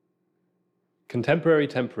Contemporary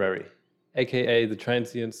temporary, aka the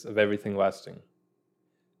transience of everything lasting.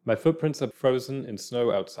 My footprints are frozen in snow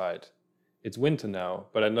outside. It's winter now,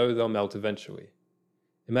 but I know they'll melt eventually.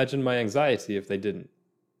 Imagine my anxiety if they didn't.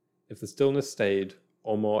 If the stillness stayed,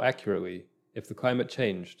 or more accurately, if the climate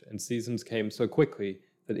changed and seasons came so quickly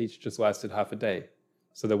that each just lasted half a day,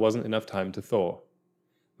 so there wasn't enough time to thaw.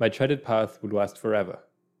 My treaded path would last forever.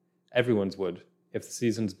 Everyone's would, if the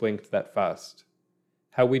seasons blinked that fast.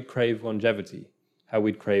 How we'd crave longevity, how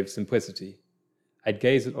we'd crave simplicity. I'd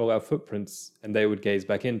gaze at all our footprints, and they would gaze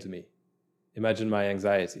back into me. Imagine my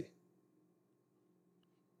anxiety.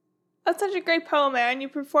 That's such a great poem, Aaron. You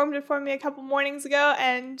performed it for me a couple mornings ago,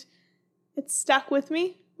 and it stuck with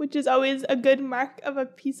me, which is always a good mark of a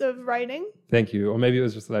piece of writing. Thank you. Or maybe it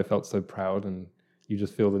was just that I felt so proud, and you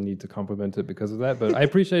just feel the need to compliment it because of that, but I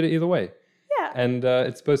appreciate it either way. Yeah. And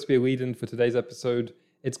it's supposed to be a lead-in for today's episode.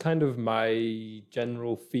 It's kind of my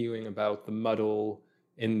general feeling about the muddle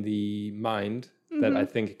in the mind that I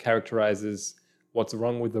think characterizes what's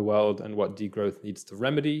wrong with the world and what degrowth needs to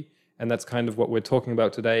remedy. And that's kind of what we're talking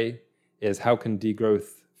about today, is how can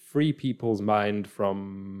degrowth free people's mind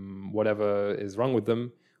from whatever is wrong with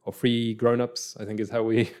them, or free grown-ups, I think is how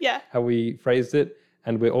we phrased it.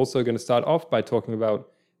 And we're also going to start off by talking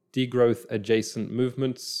about degrowth adjacent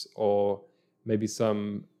movements, or maybe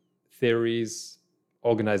some theories,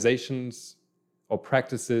 organizations, or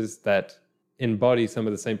practices that embody some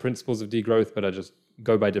of the same principles of degrowth, but are just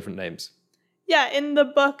go by different names. Yeah, in the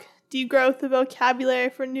book, Degrowth, the Vocabulary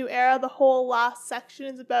for New Era, the whole last section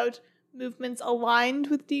is about movements aligned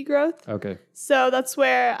with degrowth. Okay. So that's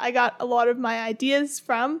where I got a lot of my ideas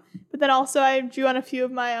from. But then also I drew on a few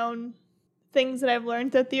of my own things that I've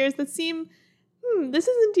learned throughout the years that seem, this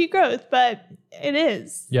isn't degrowth, but it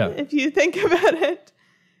is. Yeah. If you think about it.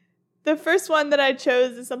 The first one that I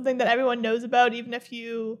chose is something that everyone knows about, even if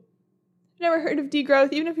you've never heard of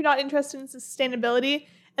degrowth, even if you're not interested in sustainability.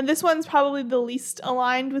 And this one's probably the least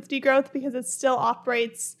aligned with degrowth because it still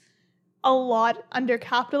operates a lot under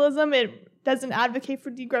capitalism. It doesn't advocate for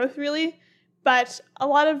degrowth really, but a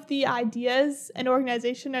lot of the ideas and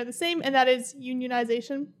organization are the same, and that is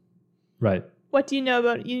unionization. Right. What do you know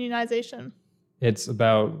about unionization? It's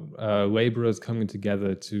about laborers coming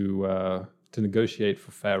together to negotiate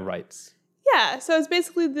for fair rights. Yeah, so it's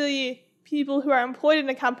basically the people who are employed in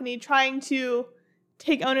a company trying to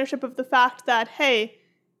take ownership of the fact that, hey,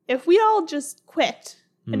 if we all just quit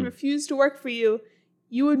and refuse to work for you,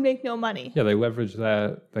 you would make no money. Yeah, they leverage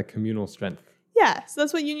their communal strength. Yeah, so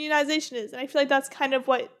that's what unionization is. And I feel like that's kind of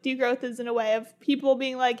what degrowth is in a way, of people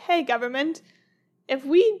being like, hey, government, if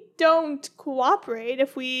we don't cooperate,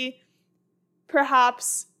 if we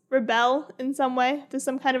perhaps rebel in some way, there's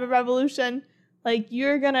some kind of a revolution, like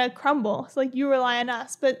you're going to crumble. So like you rely on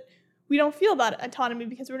us. But we don't feel that autonomy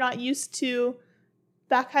because we're not used to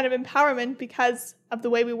that kind of empowerment because of the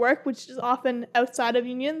way we work, which is often outside of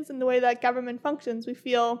unions, and the way that government functions. We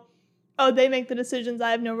feel, oh, they make the decisions,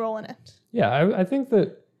 I have no role in it. Yeah, I think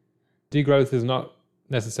that degrowth is not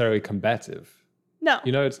necessarily combative. No.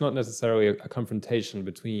 You know, it's not necessarily a confrontation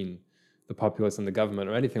between the populace and the government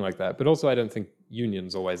or anything like that. But also I don't think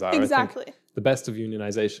unions always are. Exactly. I think the best of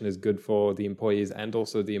unionization is good for the employees and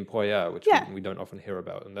also the employer, which we don't often hear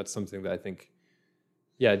about. And that's something that I think,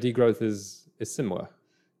 degrowth is similar.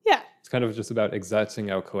 Yeah. It's kind of just about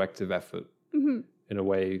exerting our collective effort in a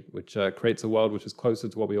way which creates a world which is closer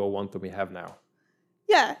to what we all want than we have now.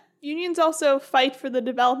 Yeah. Unions also fight for the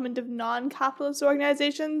development of non-capitalist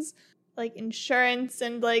organizations, like insurance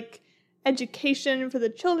and like education for the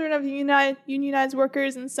children of unionized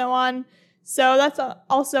workers and so on. So that's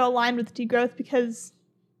also aligned with degrowth, because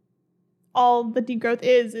all the degrowth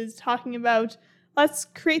is talking about, let's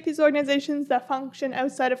create these organizations that function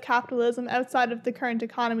outside of capitalism, outside of the current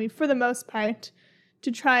economy for the most part,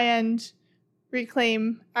 to try and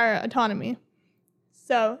reclaim our autonomy.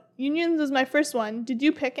 So unions was my first one. Did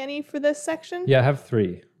you pick any for this section? Yeah, I have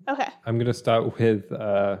 3. Okay. I'm going to start with,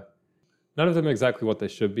 none of them are exactly what they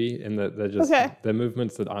should be, in that they're just, they're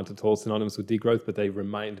movements that aren't at all synonymous with degrowth, but they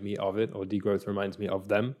remind me of it, or degrowth reminds me of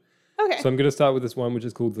them. Okay. So I'm going to start with this one, which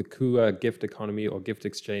is called the Kua gift economy or gift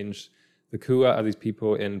exchange. The Kua are these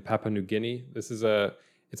people in Papua New Guinea. It's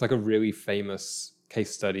like a really famous case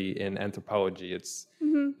study in anthropology. It's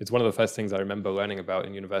one of the first things I remember learning about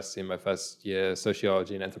in university in my first year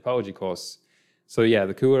sociology and anthropology course. So yeah,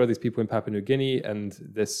 the Kua are these people in Papua New Guinea, and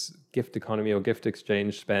this gift economy or gift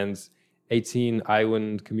exchange spans 18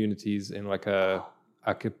 island communities in like a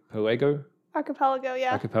archipelago. Archipelago,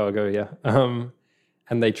 yeah. Archipelago, yeah.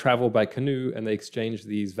 And they travel by canoe, and they exchange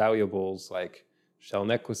these valuables like shell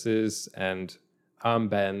necklaces and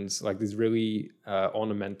armbands, like these really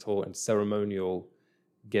ornamental and ceremonial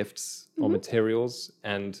gifts or materials.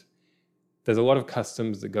 And there's a lot of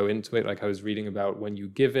customs that go into it. Like I was reading about when you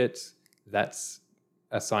give it, that's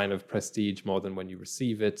a sign of prestige more than when you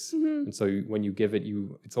receive it. And so when you give it,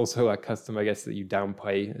 it's also a custom, I guess, that you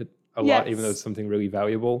downplay it a lot, even though it's something really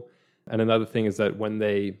valuable. And another thing is that when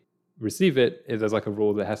they receive it, there's like a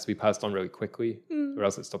rule that has to be passed on really quickly, or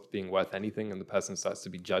else it stops being worth anything and the person starts to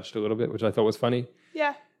be judged a little bit, which I thought was funny.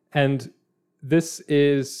 Yeah. And this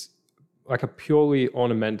is like a purely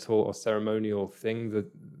ornamental or ceremonial thing, that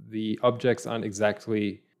the objects aren't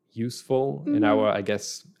exactly useful in our, I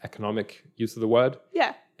guess, economic use of the word.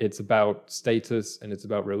 Yeah. It's about status, and it's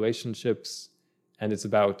about relationships, and it's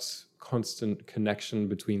about constant connection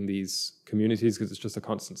between these communities, because it's just a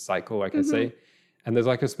constant cycle, like I say. And there's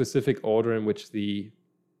like a specific order in which the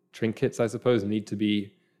trinkets, I suppose, need to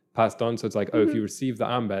be passed on. So it's like, oh, if you receive the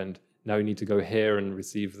armband, now you need to go here and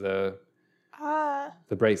receive the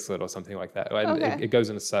bracelet or something like that. And it goes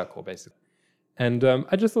in a circle, basically. And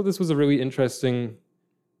I just thought this was a really interesting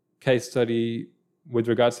case study with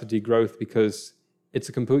regards to degrowth, because it's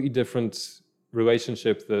a completely different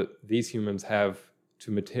relationship that these humans have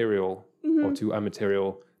to material or to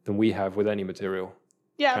immaterial than we have with any material.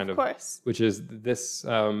 Yeah, of course. Which is this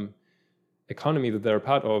economy that they're a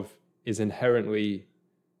part of is inherently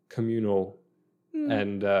communal,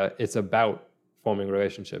 and it's about forming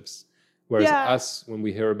relationships. Whereas us, when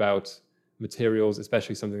we hear about materials,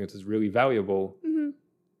 especially something that is really valuable,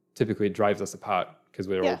 typically it drives us apart because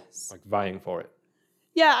we're all like vying for it.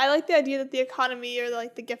 Yeah, I like the idea that the economy, or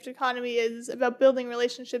like the gift economy, is about building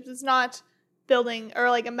relationships. It's not building or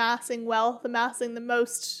like amassing wealth, amassing the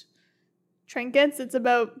most trinkets. It's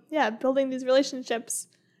about, building these relationships.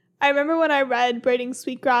 I remember when I read Braiding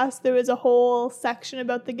Sweetgrass, there was a whole section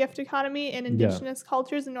about the gift economy in indigenous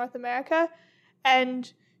cultures in North America.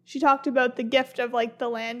 And she talked about the gift of like the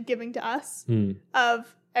land giving to us,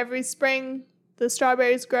 of every spring the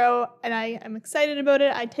strawberries grow and I am excited about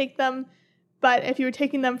it. I take them. But if you were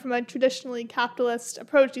taking them from a traditionally capitalist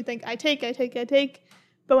approach, you think, I take.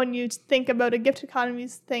 But when you think about a gift economy, you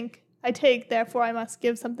think, I take, therefore I must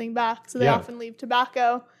give something back. So they often leave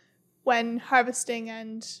tobacco when harvesting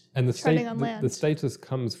and treading on land. The status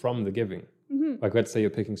comes from the giving. Like, let's say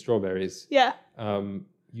you're picking strawberries. Yeah.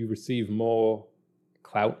 You receive more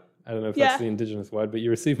clout. I don't know if that's the indigenous word, but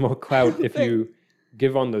you receive more clout if you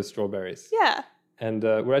give on those strawberries. Yeah. And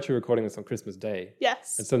we're actually recording this on Christmas Day.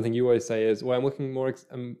 Yes. And something you always say is, well,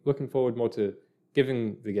 I'm looking forward more to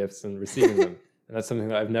giving the gifts and receiving them. And that's something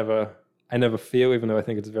that I never feel, even though I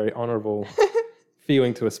think it's a very honorable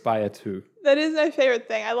feeling to aspire to. That is my favorite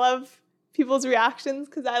thing. I love people's reactions,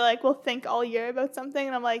 because I will think all year about something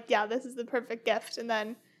and I'm like, yeah, this is the perfect gift. And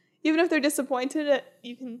then even if they're disappointed,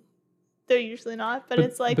 they're usually not, but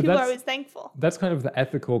it's like people are always thankful. That's kind of the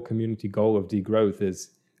ethical community goal of degrowth,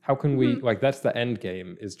 is how can we, like, that's the end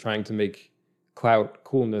game, is trying to make clout,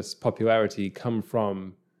 coolness, popularity come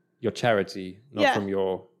from your charity, not from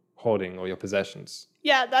your hoarding or your possessions.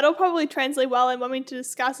 Yeah, that'll probably translate well in when we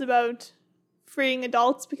discuss about freeing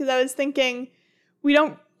adults, because I was thinking we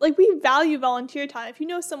value volunteer time. If you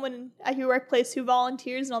know someone at your workplace who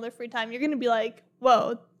volunteers in all their free time, you're going to be like,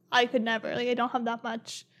 whoa, I could never. Like, I don't have that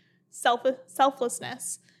much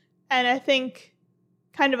selflessness. And I think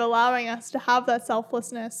kind of allowing us to have that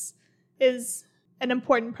selflessness is an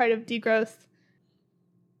important part of degrowth.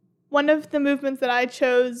 One of the movements that I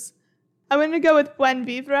chose, I'm going to go with Buen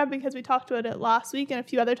Vivre, because we talked about it last week and a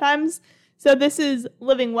few other times. So this is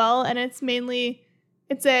Living Well, and it's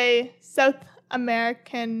a South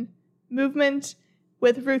American movement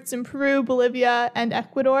with roots in Peru, Bolivia, and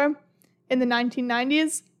Ecuador in the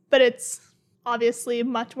 1990s, but it's obviously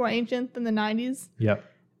much more ancient than the 90s. Yep.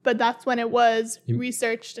 But that's when it was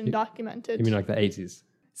researched and documented. You mean like the 80s?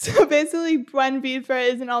 So basically, Buen Vivre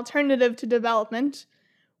is an alternative to development,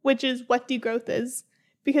 which is what degrowth is.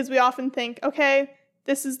 Because we often think, okay,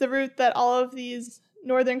 this is the route that all of these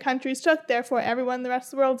northern countries took, therefore everyone in the rest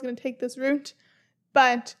of the world is going to take this route.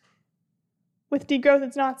 But with degrowth,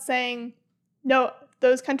 it's not saying, no,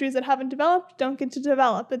 those countries that haven't developed don't get to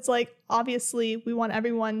develop. It's like, obviously, we want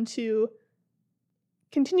everyone to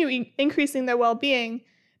continue increasing their well-being,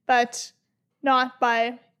 but not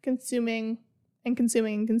by consuming and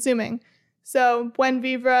consuming and consuming. So Buen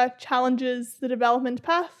Vivre challenges the development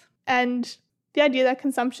path and the idea that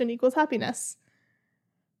consumption equals happiness.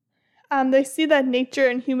 They see that nature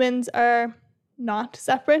and humans are not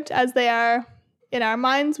separate as they are in our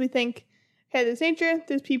minds. We think, okay, there's nature,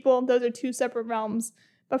 there's people, those are two separate realms.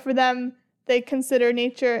 But for them, they consider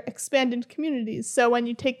nature expanded communities. So when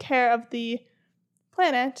you take care of the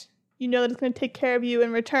planet, you know that it's going to take care of you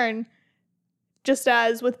in return. Just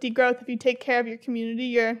as with degrowth, if you take care of your community,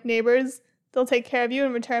 your neighbors, they'll take care of you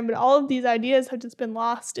in return. But all of these ideas have just been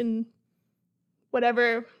lost in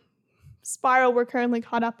whatever spiral we're currently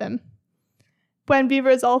caught up in. Buen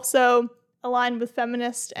Vivre is also aligned with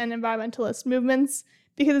feminist and environmentalist movements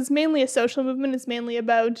because it's mainly a social movement. It's mainly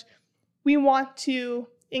about we want to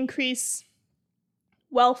increase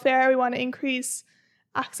welfare, we want to increase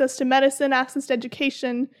access to medicine, access to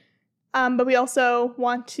education, but we also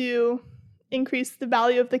want to increase the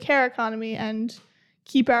value of the care economy and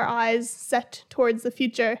keep our eyes set towards the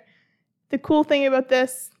future. The cool thing about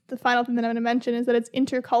this, the final thing that I'm going to mention, is that it's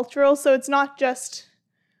intercultural, so it's not just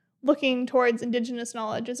looking towards Indigenous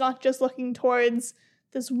knowledge. It's not just looking towards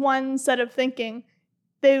this one set of thinking.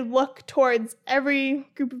 They look towards every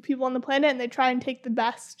group of people on the planet and they try and take the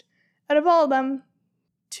best out of all of them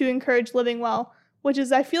to encourage living well, which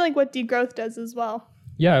is, I feel like, what degrowth does as well.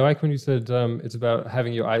 Yeah, I like when you said it's about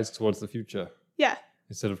having your eyes towards the future. Yeah.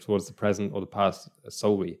 Instead of towards the present or the past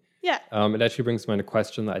solely. Yeah. It actually brings to mind a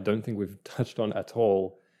question that I don't think we've touched on at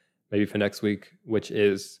all, maybe for next week, which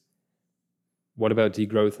is, what about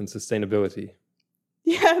degrowth and sustainability?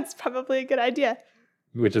 Yeah, it's probably a good idea.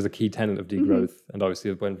 Which is a key tenet of degrowth, and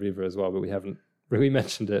obviously of Buen Vivre as well, but we haven't really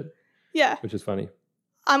mentioned it. Yeah. Which is funny.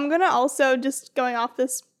 I'm going to also, just going off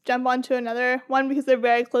this, jump onto another one because they're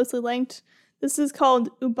very closely linked. This is called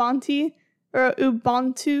Ubuntu, or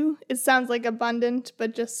Ubuntu. It sounds like abundant,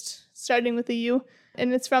 but just starting with a U.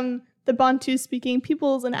 And it's from the Bantu-speaking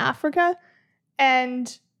peoples in Africa.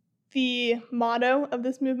 And the motto of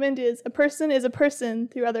this movement is a person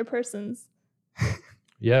through other persons.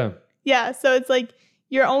 Yeah. Yeah, so it's like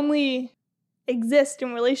you only exist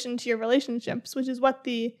in relation to your relationships, which is what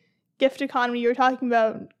the gift economy you were talking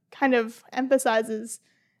about kind of emphasizes.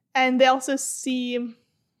 And they also see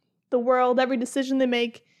the world, every decision they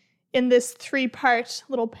make, in this 3-part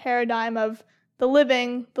little paradigm of the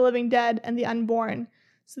living dead, and the unborn.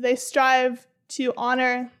 So they strive to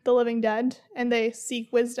honor the living dead and they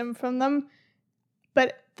seek wisdom from them.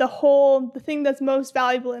 But the thing that's most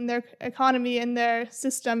valuable in their economy and their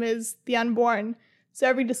system is the unborn. So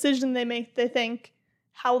every decision they make, they think,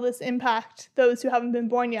 how will this impact those who haven't been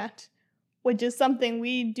born yet? Which is something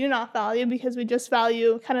we do not value because we just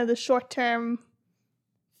value kind of the short-term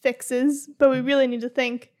fixes. But we really need to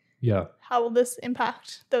think, how will this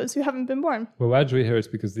impact those who haven't been born? Well, largely here it's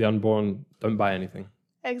because the unborn don't buy anything.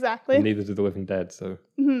 Exactly. And neither do the living dead. So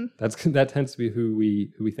that tends to be who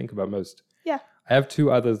we think about most. Yeah. I have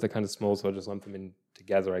 2 others that are kind of small, so I'll just lump them in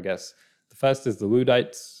together, I guess. The first is the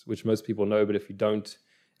Luddites, which most people know, but if you don't,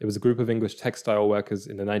 it was a group of English textile workers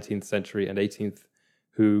in the 19th century and 18th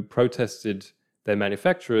who protested their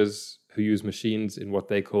manufacturers who used machines in what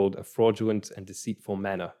they called a fraudulent and deceitful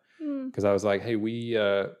manner. Because I was like, hey, we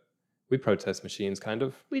protest machines, kind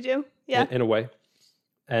of. We do, yeah. In a way.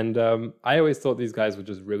 And I always thought these guys were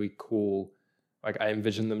just really cool. Like, I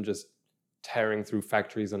envisioned them just tearing through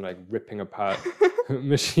factories and like ripping apart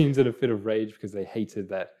machines in a fit of rage because they hated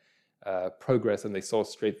that progress and they saw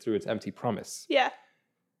straight through its empty promise. Yeah.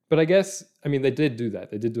 But I guess, I mean, they did do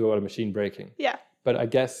that. They did do a lot of machine breaking. Yeah. But I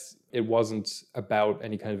guess it wasn't about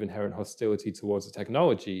any kind of inherent hostility towards the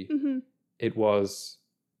technology. It was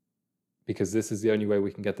because this is the only way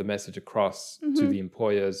we can get the message across to the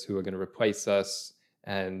employers who are going to replace us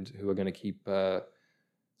and who are going to keep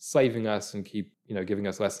slaving us and keep, giving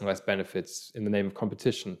us less and less benefits in the name of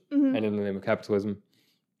competition and in the name of capitalism.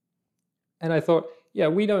 And I thought,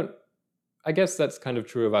 I guess that's kind of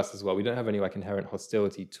true of us as well. We don't have any like inherent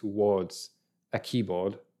hostility towards a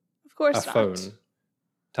keyboard, of course, a phone,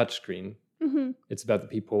 touchscreen. It's about the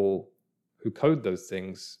people who code those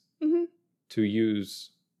things to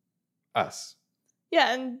use us.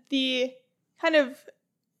 Yeah, and the kind of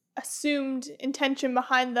assumed intention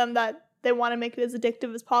behind them that they want to make it as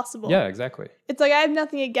addictive as possible. Yeah, exactly. It's like I have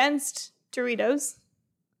nothing against Doritos,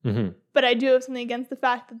 but I do have something against the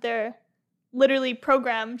fact that they're literally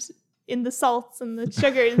programmed in the salts and the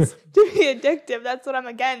sugars to be addictive. That's what I'm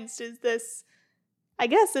against, is this, I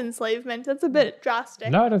guess, enslavement. That's a bit drastic.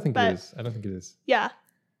 No, I don't think it is. Yeah.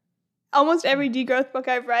 Almost every degrowth book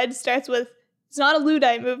I've read starts with, it's not a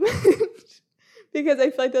Luddite movement, because I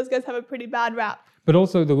feel like those guys have a pretty bad rap. But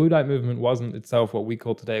also the Luddite movement wasn't itself what we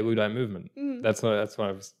call today a Luddite movement. That's what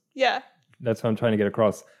I'm trying to get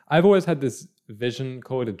across. I've always had this vision,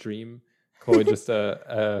 call it a dream, call it just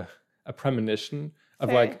a premonition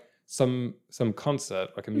of like some concert,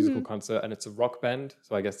 like a musical concert, and it's a rock band.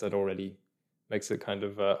 So I guess that already makes it kind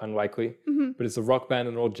of unlikely. But it's a rock band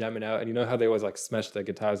and they're all jamming out. And you know how they always like smash their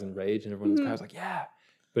guitars in rage and everyone in the crowd's like, yeah.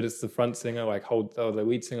 but it's the front singer the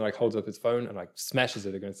lead singer holds up his phone and smashes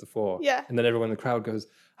it against the floor. Yeah. And then everyone in the crowd goes,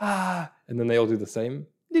 ah, and then they all do the same.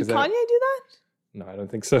 Did Kanye do that? No, I don't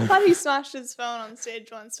think so. I thought he smashed his phone on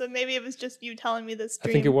stage once, but maybe it was just you telling me this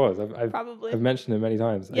dream. I think it was. Probably. I've mentioned it many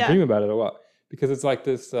times. Yeah. I dream about it a lot because it's like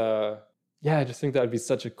this. I just think that would be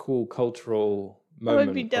such a cool cultural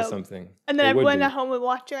moment or something. And then everyone at home would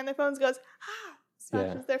watch it on their phones, goes,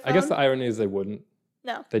 smashes their phone. I guess the irony is they wouldn't.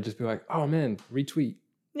 No. They'd just be like, oh man, retweet.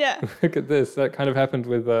 Yeah. Look at this. That kind of happened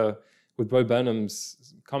with Bo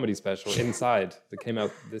Burnham's comedy special, Inside, that came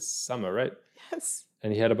out this summer, right? Yes.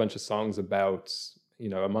 And he had a bunch of songs about,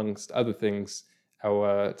 amongst other things,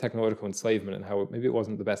 our technological enslavement and how maybe it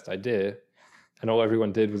wasn't the best idea. And all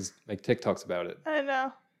everyone did was make TikToks about it. I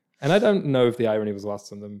know. And I don't know if the irony was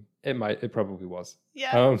lost on them. It probably was.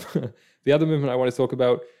 Yeah. The other movement I want to talk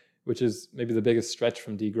about, which is maybe the biggest stretch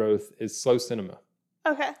from degrowth, is slow cinema.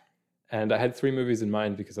 Okay. And I had 3 movies in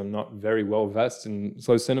mind because I'm not very well versed in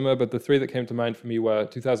slow cinema, but the 3 that came to mind for me were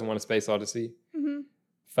 2001: A Space Odyssey,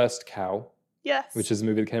 First Cow, yes, which is a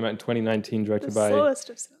movie that came out in 2019, directed the slowest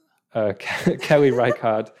of cinema. Kelly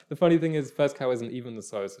Reichardt. The funny thing is, First Cow isn't even the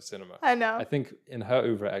slowest of cinema. I know. I think in her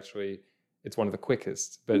oeuvre, actually, it's one of the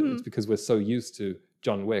quickest, but it's because we're so used to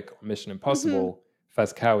John Wick or Mission Impossible.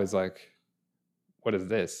 First Cow is like, what is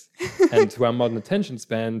this? And to our modern attention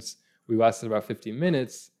spans, we lasted about 15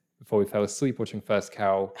 minutes before we fell asleep watching First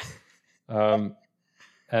Cow.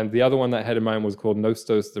 And the other one that I had in mind was called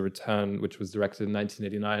Nostos: The Return, which was directed in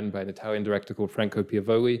 1989 by an Italian director called Franco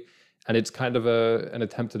Piavoli. And it's kind of an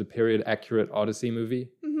attempt at a period-accurate Odyssey movie.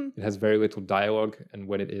 It has very little dialogue, and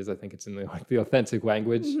when it is, I think it's in the authentic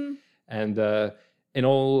language. And in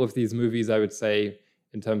all of these movies, I would say,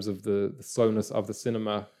 in terms of the slowness of the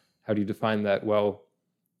cinema, how do you define that? Well,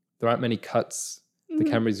 there aren't many cuts. The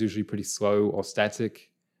camera is usually pretty slow or static.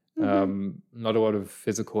 Not a lot of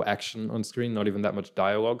physical action on screen, not even that much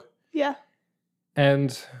dialogue. Yeah.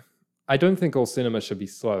 And I don't think all cinema should be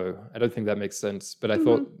slow. I don't think that makes sense. But I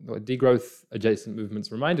thought degrowth adjacent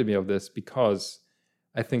movements reminded me of this because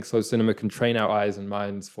I think slow cinema can train our eyes and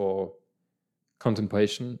minds for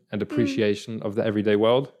contemplation and appreciation of the everyday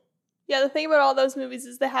world. Yeah, the thing about all those movies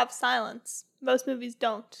is they have silence. Most movies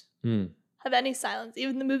don't have any silence.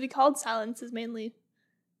 Even the movie called Silence is mainly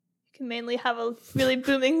have a really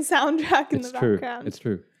booming soundtrack in the background. It's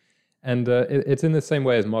true. And it's in the same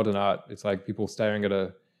way as modern art. It's like people staring at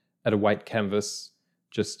a white canvas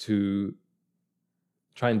just to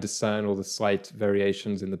try and discern all the slight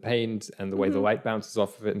variations in the paint and the way the light bounces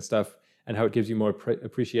off of it and stuff, and how it gives you more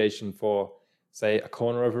appreciation for, say, a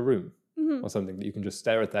corner of a room or something, that you can just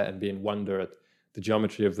stare at that and be in wonder at the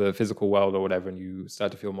geometry of the physical world or whatever, and you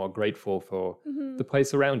start to feel more grateful for the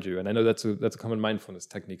place around you. And I know that's a common mindfulness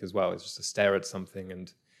technique as well. It's just to stare at something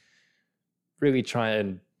and really try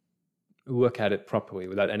and look at it properly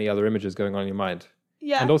without any other images going on in your mind.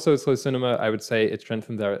 Yeah. And also slow cinema, I would say it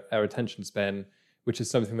strengthens our attention span, which is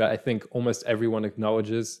something that I think almost everyone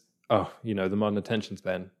acknowledges. Oh, the modern attention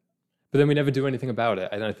span. But then we never do anything about it.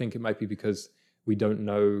 And I think it might be because we don't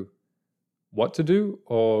know what to do,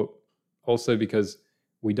 or also because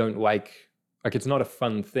we don't like it's not a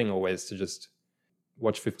fun thing always to just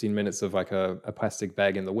watch 15 minutes of a plastic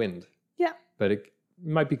bag in the wind. Yeah. But it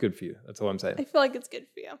might be good for you. That's all I'm saying. I feel like it's good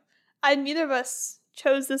for you. Neither of us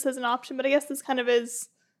chose this as an option, but I guess this kind of is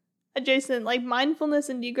adjacent. Like mindfulness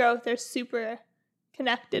and degrowth, they're super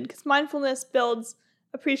connected because mindfulness builds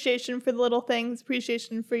appreciation for the little things,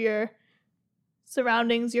 appreciation for your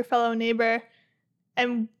surroundings, your fellow neighbor.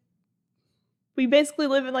 And we basically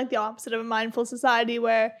live in the opposite of a mindful society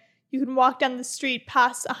where you can walk down the street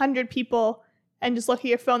past 100 people and just look at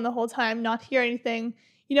your phone the whole time, not hear anything.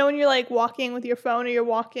 When you're walking with your phone, or you're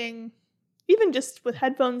walking even just with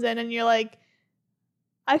headphones in, and you're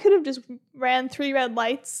I could have just ran 3 red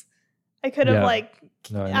lights. I could have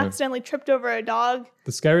accidentally tripped over a dog.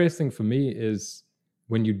 The scariest thing for me is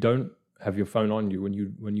when you don't have your phone on you,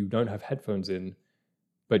 when you don't have headphones in,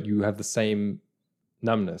 but you have the same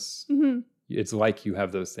numbness. It's like you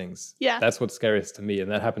have those things. Yeah. That's what's scariest to me,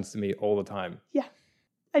 and that happens to me all the time. Yeah.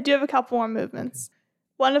 I do have a couple more movements.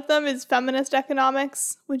 One of them is feminist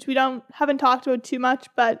economics, which we haven't talked about too much,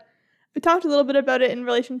 but we talked a little bit about it in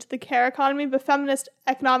relation to the care economy. But feminist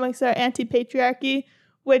economics are anti-patriarchy,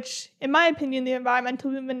 which, in my opinion, the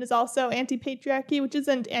environmental movement is also anti-patriarchy, which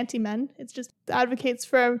isn't anti-men. It's just advocates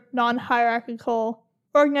for a non-hierarchical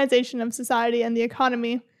organization of society and the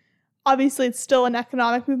economy. Obviously, it's still an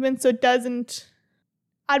economic movement, so it doesn't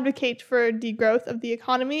advocate for degrowth of the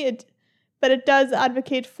economy, but it does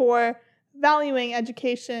advocate for valuing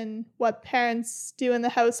education, what parents do in the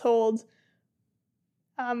household,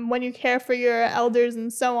 when you care for your elders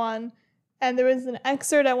and so on. And there was an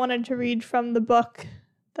excerpt I wanted to read from the book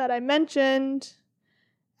that I mentioned.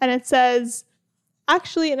 And it says,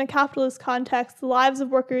 actually, in a capitalist context, the lives of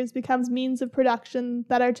workers becomes means of production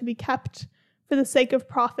that are to be kept for the sake of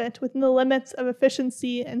profit within the limits of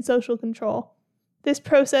efficiency and social control. This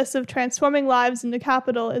process of transforming lives into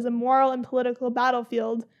capital is a moral and political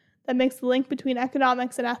battlefield that makes the link between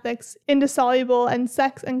economics and ethics indissoluble, and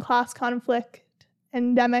sex and class conflict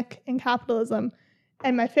endemic in capitalism.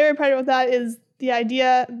 And my favorite part about that is the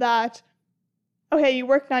idea that, okay, you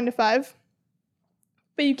work 9 to 5,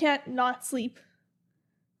 but you can't not sleep.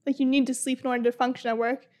 Like, you need to sleep in order to function at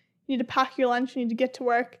work. You need to pack your lunch, you need to get to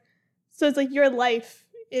work. So it's like your life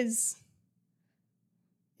is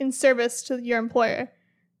in service to your employer.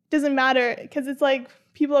 It doesn't matter, because it's like,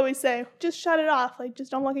 people always say, just shut it off. Like,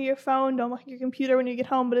 just don't look at your phone, don't look at your computer when you get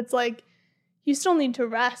home. But it's like, you still need to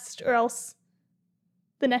rest, or else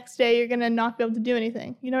the next day you're going to not be able to do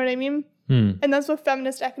anything. You know what I mean? And that's what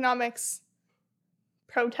feminist economics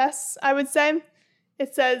protests, I would say.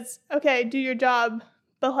 It says, okay, do your job,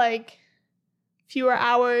 but like fewer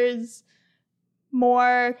hours,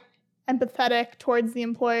 more empathetic towards the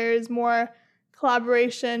employers, more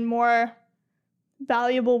collaboration, more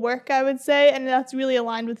valuable work, I would say. And that's really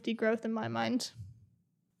aligned with degrowth in my mind.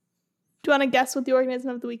 Do you want to guess what the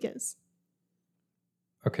organism of the week is?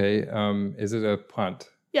 Okay, is it a plant?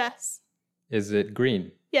 Yes. Is it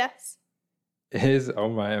green? Yes. Oh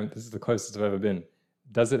my, this is the closest I've ever been.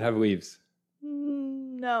 Does it have leaves?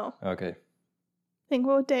 No. Okay. Think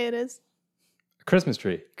what day it is. A Christmas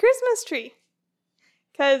tree. Christmas tree.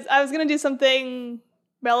 Because I was going to do something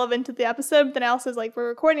relevant to the episode, but then I also was like, we're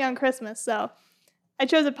recording on Christmas, so I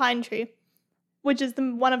chose a pine tree, which is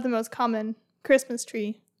one of the most common Christmas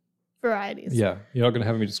tree varieties. Yeah. You're not going to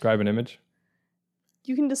have me describe an image?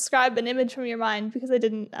 You can describe an image from your mind, because I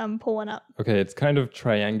didn't pull one up. Okay, it's kind of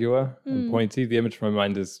triangular and pointy. The image from my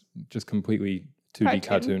mind is just completely 2D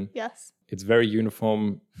cartoon. Yes. It's very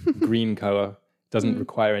uniform, green color. Doesn't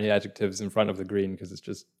require any adjectives in front of the green, because it's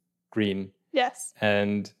just green. Yes.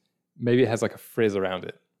 And maybe it has like a frizz around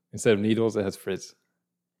it. Instead of needles, it has frizz.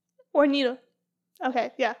 Or needle. Okay,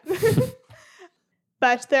 yeah.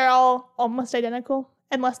 But they're all almost identical,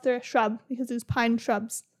 unless they're a shrub, because there's pine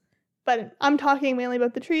shrubs. But I'm talking mainly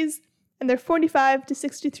about the trees, and they're 45 to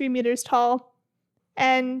 63 meters tall,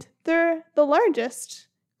 and they're the largest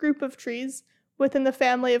group of trees within the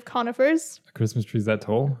family of conifers. A Christmas tree is that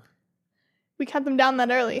tall? We cut them down that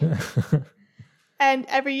early. And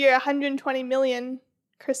every year, 120 million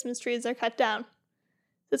Christmas trees are cut down.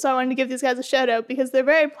 That's why I wanted to give these guys a shout out, because they're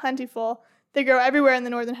very plentiful. They grow everywhere in the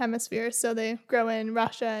Northern Hemisphere, so they grow in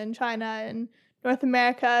Russia and China and North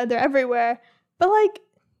America. They're everywhere. But like,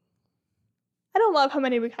 I don't love how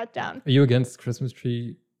many we cut down. Are you against Christmas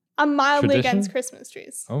tree? I'm mildly tradition? against Christmas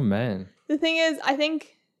trees. Oh, man. The thing is, I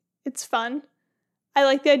think it's fun. I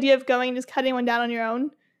like the idea of going and just cutting one down on your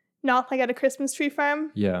own, not like at a Christmas tree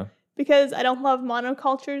farm. Yeah. Because I don't love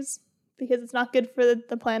monocultures, because it's not good for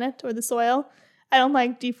the planet or the soil. I don't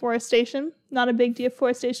like deforestation. Not a big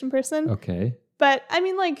deforestation person. Okay. But I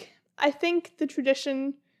mean, like, I think the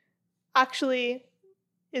tradition actually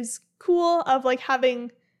is cool of like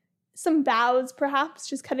having some boughs, perhaps,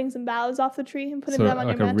 just cutting some boughs off the tree and putting them on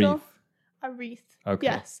like your mantle. Wreath. A wreath. Okay.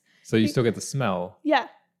 Yes. So you still get the smell, Yeah.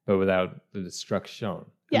 but without the destruction.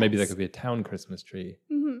 Yes. Maybe there could be a town Christmas tree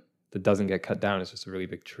that doesn't get cut down. It's just a really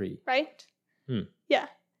big tree. Right? Yeah.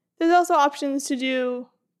 There's also options to do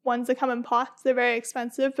ones that come in pots. They're very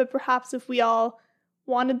expensive, but perhaps if we all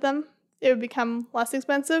wanted them, it would become less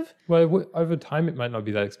expensive. Well, over time, it might not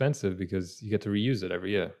be that expensive, because you get to reuse it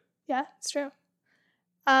every year. Yeah, it's true.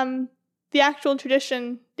 The actual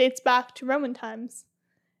tradition dates back to Roman times,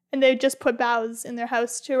 and they just put boughs in their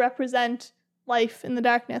house to represent life in the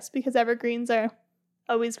darkness, because evergreens are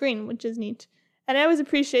always green, which is neat. And I always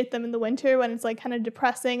appreciate them in the winter when it's like kind of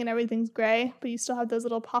depressing and everything's gray, but you still have those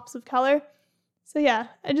little pops of color. So yeah,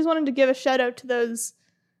 I just wanted to give a shout out to those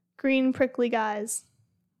green prickly guys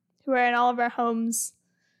who are in all of our homes,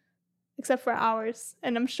 except for ours,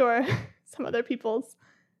 and I'm sure some other people's.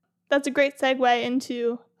 That's a great segue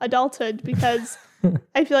into adulthood, because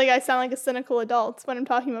I feel like I sound like a cynical adult when I'm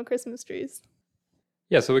talking about Christmas trees.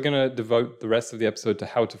 Yeah, so we're going to devote the rest of the episode to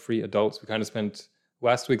how to free adults. We kind of spent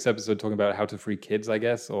last week's episode talking about how to free kids, I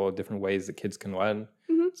guess, or different ways that kids can learn.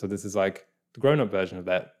 So this is like the grown-up version of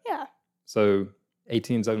that. Yeah. So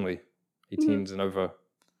 18s only. 18s and over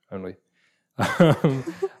only.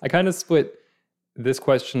 I kind of split this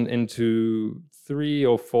question into 3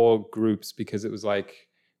 or 4 groups, because it was like,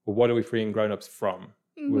 well, what are we freeing grown-ups from?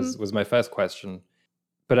 Was my first question.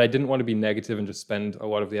 but I didn't want to be negative and just spend a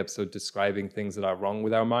lot of the episode describing things that are wrong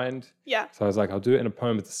with our mind. Yeah. So I was like, I'll do it in a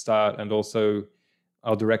poem at the start, and also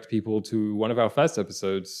I'll direct people to one of our first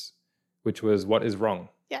episodes, which was What is Wrong?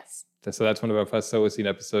 Yes. So that's one of our first Solacene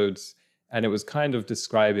episodes, and it was kind of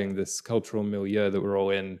describing this cultural milieu that we're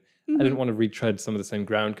all in. I didn't want to retread some of the same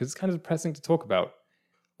ground because it's kind of depressing to talk about.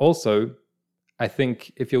 Also, I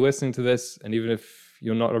think if you're listening to this, and even if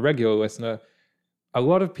you're not a regular listener, a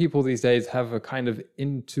lot of people these days have a kind of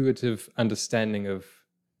intuitive understanding of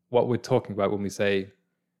what we're talking about when we say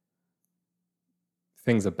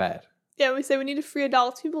things are bad. Yeah, we say we need to free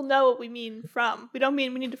adults. People know what we mean from. We don't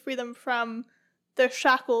mean we need to free them from their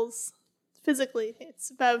shackles physically. It's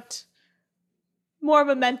about more of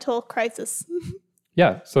a mental crisis.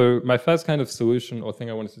 Yeah, so my first kind of solution or thing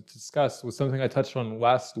I wanted to discuss was something I touched on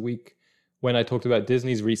last week when I talked about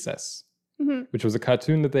Disney's Recess, which was a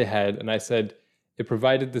cartoon that they had, and I said it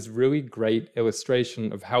provided this really great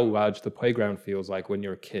illustration of how large the playground feels like when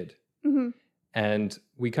you're a kid. And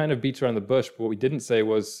we kind of beat around the bush, but what we didn't say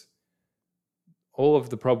was all of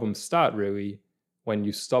the problems start really when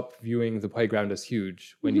you stop viewing the playground as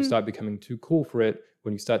huge, when you start becoming too cool for it,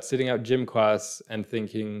 when you start sitting out gym class and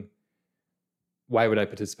thinking, why would I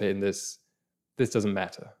participate in this? This doesn't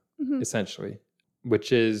matter, essentially,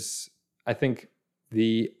 which is, I think,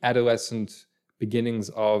 the adolescent beginnings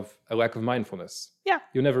of a lack of mindfulness. Yeah.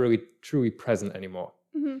 You're never really truly present anymore.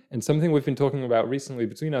 And something we've been talking about recently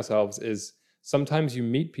between ourselves is sometimes you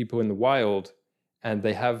meet people in the wild and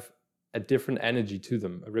they have a different energy to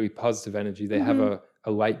them, a really positive energy. They have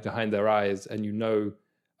a light behind their eyes, and you know,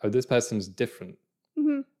 oh, this person's different.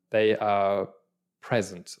 They are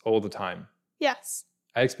present all the time. Yes.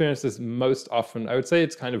 I experience this most often. I would say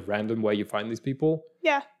it's kind of random where you find these people.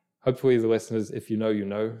 Yeah. Hopefully the listeners, if you know, you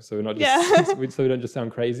know. So we're not just so we don't just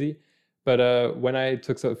sound crazy. But when I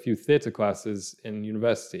took a few theatre classes in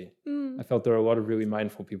university, I felt there were a lot of really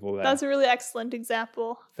mindful people there. That's a really excellent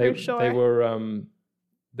example, for sure.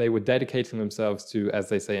 They were dedicating themselves to, as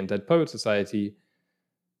they say in Dead Poet Society,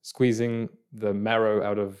 squeezing the marrow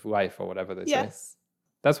out of life, or whatever they say. Yes.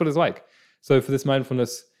 That's what it's like. So for this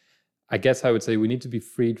mindfulness, I guess I would say we need to be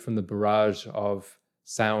freed from the barrage of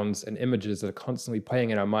sounds and images that are constantly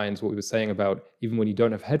playing in our minds. What we were saying about even when you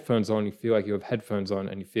don't have headphones on, you feel like you have headphones on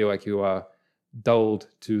and you feel like you are dulled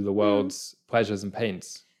to the world's pleasures and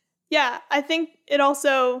pains. Yeah, I think it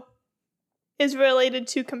also is related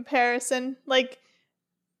to comparison. Like,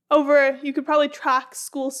 you could probably track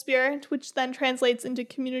school spirit, which then translates into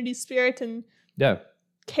community spirit and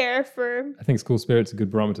care for... I think school spirit's a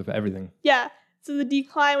good barometer for everything. Yeah, so the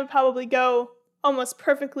decline would probably go almost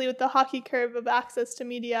perfectly with the hockey curve of access to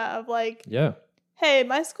media of like, hey,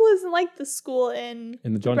 my school isn't like the school in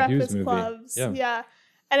the John Breakfast Hughes movie. Clubs. Yeah.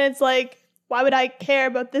 And it's like, why would I care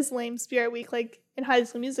about this lame Spirit Week? Like in High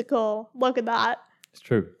School Musical, look at that. It's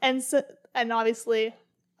true. And obviously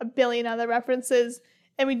a billion other references.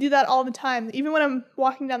 And we do that all the time. Even when I'm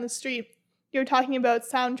walking down the street, you're talking about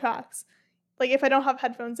soundtracks. Like if I don't have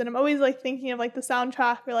headphones in, I'm always like thinking of like the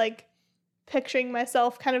soundtrack or like picturing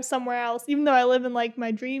myself kind of somewhere else. Even though I live in like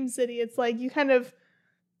my dream city, it's like you kind of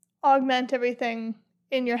augment everything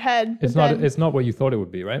in your head. It's not what you thought it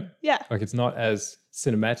would be, right? Yeah. Like it's not as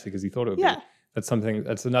cinematic as you thought it would be.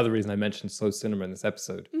 That's another reason I mentioned slow cinema in this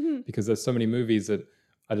episode, because there's so many movies that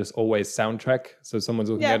are just always soundtrack. So someone's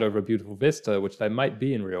looking out over a beautiful vista, which they might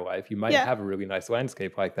be in real life. You might have a really nice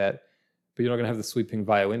landscape like that, but you're not going to have the sweeping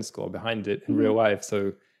violin score behind it in real life.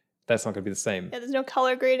 So that's not going to be the same. Yeah, there's no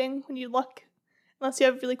color grading when you look, unless you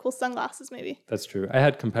have really cool sunglasses, maybe. That's true. I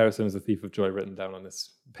had comparison as a thief of joy written down on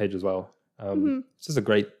this page as well. It's just a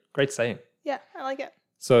great saying. Yeah, I like it.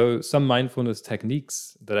 So some mindfulness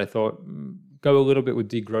techniques that I thought go a little bit with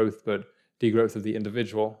degrowth, but degrowth of the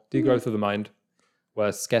individual, degrowth of the mind,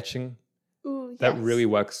 were sketching. Ooh, that really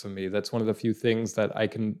works for me. That's one of the few things that I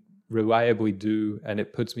can reliably do, and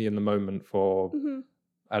it puts me in the moment for,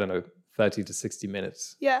 I don't know, 30 to 60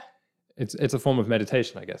 minutes. Yeah. It's a form of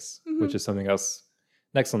meditation, I guess, which is something else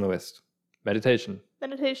next on the list. Meditation.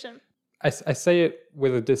 I say it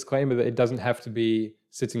with a disclaimer that it doesn't have to be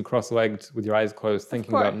sitting cross-legged with your eyes closed,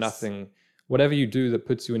 thinking about nothing. Whatever you do that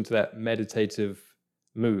puts you into that meditative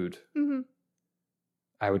mood,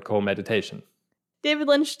 I would call meditation. David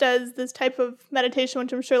Lynch does this type of meditation,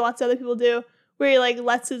 which I'm sure lots of other people do, where he like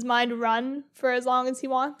lets his mind run for as long as he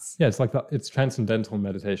wants. Yeah, it's like it's transcendental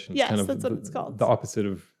meditation. Yes, kind of that's what it's called. The opposite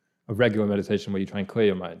of regular meditation where you try and clear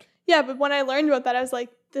your mind. Yeah, but when I learned about that, I was like,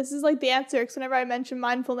 this is like the answer. Because whenever I mention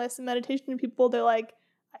mindfulness and meditation to people, they're like,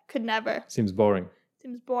 I could never. Seems boring.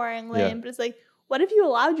 Seems boring, lame. Yeah. But it's like, what if you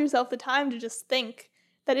allowed yourself the time to just think?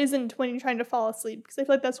 that isn't when you're trying to fall asleep. Because I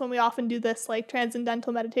feel like that's when we often do this like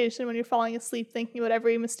transcendental meditation when you're falling asleep, thinking about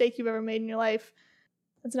every mistake you've ever made in your life.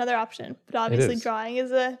 That's another option. But obviously drawing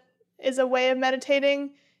is a way of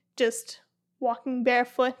meditating, just walking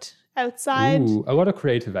barefoot outside. Ooh, a lot of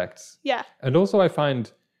creative acts. Yeah. And also I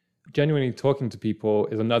find genuinely talking to people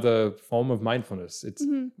is another form of mindfulness. It's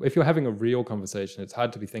if you're having a real conversation, it's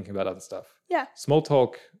hard to be thinking about other stuff. Yeah. Small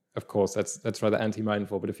talk, of course, that's rather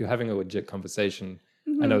anti-mindful. But if you're having a legit conversation,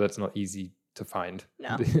 I know that's not easy to find.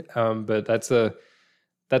 No. But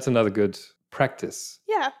that's another good practice.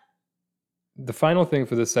 Yeah. The final thing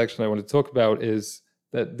for this section I want to talk about is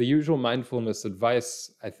that the usual mindfulness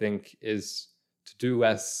advice, I think, is to do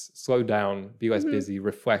less, slow down, be less busy,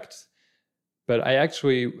 reflect. But I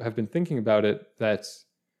actually have been thinking about it that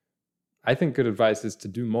I think good advice is to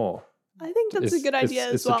do more. I think that's a good idea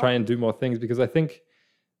as well. To try and do more things, because I think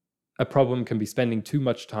a problem can be spending too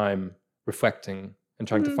much time reflecting and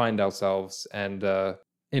trying to find ourselves and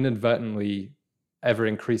inadvertently ever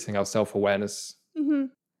increasing our self-awareness.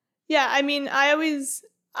 Yeah, I mean,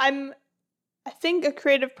 I'm I think a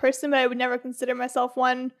creative person, but I would never consider myself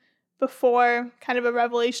one before kind of a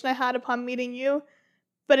revelation I had upon meeting you.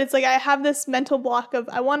 But it's like I have this mental block of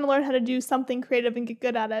I want to learn how to do something creative and get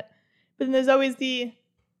good at it. But then there's always the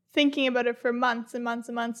thinking about it for months and months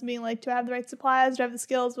and months and being like, do I have the right supplies? Do I have the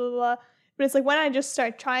skills? Blah, blah, blah. But it's like when I just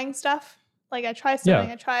start trying stuff, like I try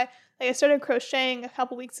sewing, I started crocheting a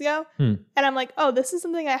couple weeks ago. And I'm like, oh, this is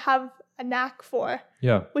something I have a knack for.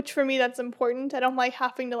 Yeah. Which for me, that's important. I don't like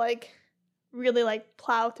having to like really like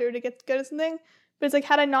plow through to get good at something. But it's like,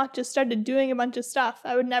 had I not just started doing a bunch of stuff,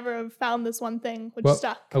 I would never have found this one thing which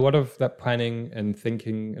stuck. A lot of that planning and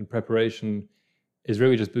thinking and preparation is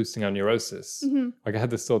really just boosting our neurosis. Like I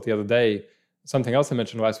had this thought the other day, something else I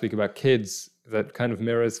mentioned last week about kids that kind of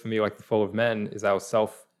mirrors for me like the fall of men is our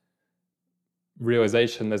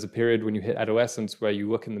self-realization. There's a period when you hit adolescence where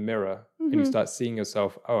you look in the mirror and you start seeing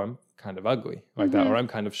yourself, oh, I'm kind of ugly like that, or I'm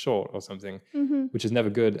kind of short or something, which is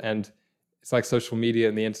never good. And it's like social media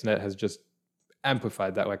and the internet has just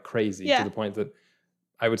amplified that like crazy to the point that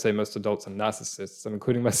I would say most adults are narcissists. I'm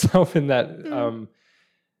including myself in that.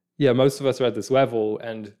 Most of us are at this level,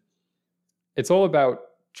 and it's all about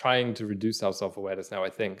trying to reduce our self-awareness now, I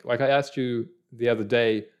think. Like I asked you the other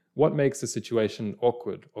day, what makes a situation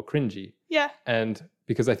awkward or cringy? Yeah. And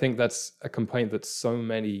because I think that's a complaint that so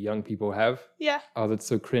many young people have. Yeah. Oh, that's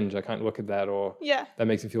so cringe. I can't look at that. Or that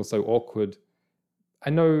makes me feel so awkward. I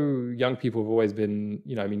know young people have always been,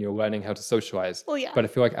 you're learning how to socialize. Well, yeah. But I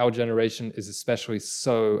feel like our generation is especially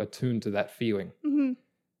so attuned to that feeling.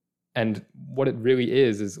 And what it really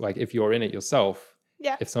is like if you're in it yourself,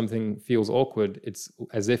 if something feels awkward, it's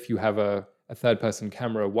as if you have a third-person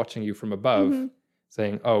camera watching you from above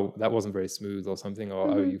saying, oh, that wasn't very smooth or something, or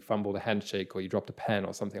oh, you fumbled a handshake or you dropped a pen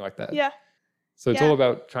or something like that. Yeah. So it's all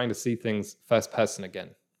about trying to see things first person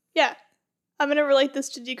again. Yeah. I'm going to relate this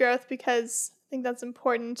to degrowth because I think that's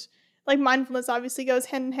important. Like mindfulness obviously goes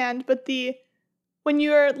hand in hand, but when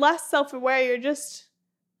you're less self-aware, you're just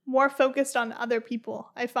more focused on other people,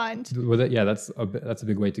 I find. Well, that's a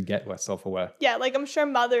big way to get less self-aware. Yeah, like I'm sure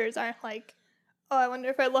mothers aren't like, oh, I wonder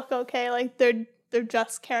if I look okay. Like they're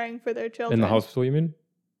just caring for their children. In the hospital, you mean?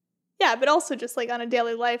 Yeah, but also just like on a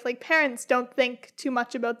daily life. Like parents don't think too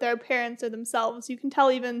much about their parents or themselves. You can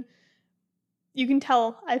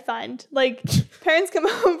tell, I find. Like parents come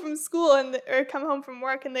home from school or come home from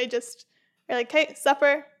work and they just are like, hey,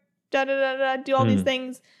 supper, do all these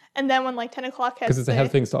things. And then when like 10 o'clock hits... Because they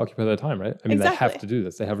have things to occupy their time, right? I mean, They have to do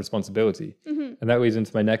this. They have responsibility. And that leads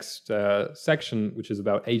into my next section, which is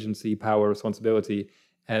about agency, power, responsibility.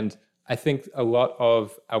 And I think a lot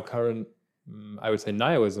of our current, I would say,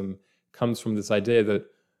 nihilism comes from this idea that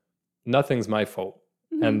nothing's my fault.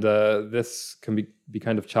 And this can be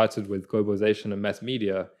kind of charted with globalization and mass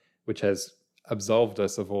media, which has absolved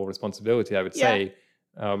us of all responsibility, I would say,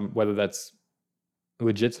 whether that's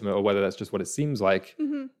legitimate or whether that's just what it seems like.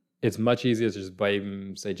 It's much easier to just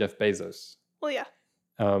blame, say, Jeff Bezos. Well, yeah.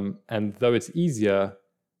 And though it's easier,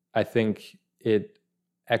 I think it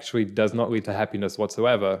actually does not lead to happiness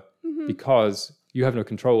whatsoever because you have no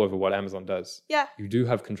control over what Amazon does. Yeah. You do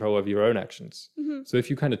have control over your own actions. So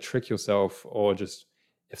if you kind of trick yourself or just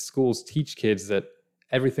if schools teach kids that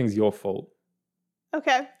everything's your fault.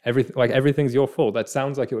 Okay. Everything's your fault. That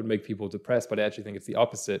sounds like it would make people depressed, but I actually think it's the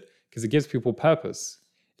opposite because it gives people purpose.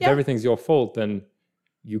 If everything's your fault, then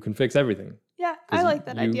you can fix everything. Yeah, I like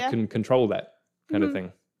that idea. You can control that kind of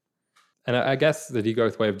thing. And I guess the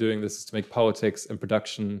degrowth way of doing this is to make politics and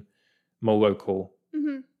production more local,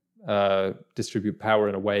 distribute power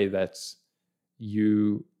in a way that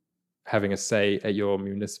you having a say at your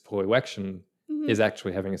municipal election is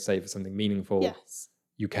actually having a say for something meaningful. Yes.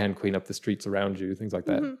 You can clean up the streets around you, things like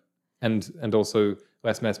that. Mhm. And also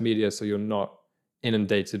less mass media, so you're not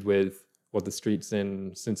inundated with what the streets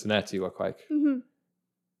in Cincinnati look like. Mhm.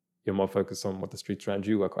 You're more focused on what the streets around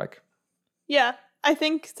you look like. Yeah. I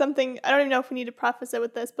think something, I don't even know if we need to preface it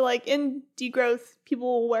with this, but like in degrowth, people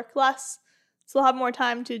will work less, so they'll have more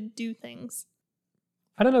time to do things.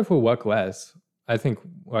 I don't know if we'll work less. I think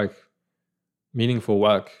like meaningful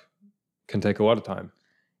work can take a lot of time.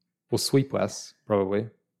 We'll sweep less, probably,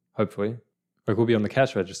 hopefully. Like we'll be on the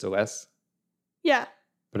cash register less, Yeah.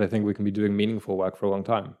 but I think we can be doing meaningful work for a long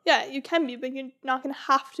time. Yeah, you can be, but you're not going to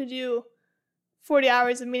have to do 40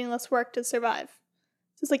 hours of meaningless work to survive.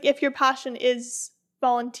 So it's like if your passion is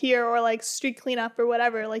volunteer or like street cleanup or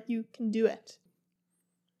whatever, like you can do it.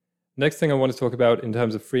 Next thing I want to talk about in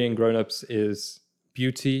terms of freeing grown-ups is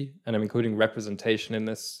beauty, and I'm including representation in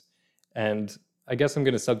this. And I guess I'm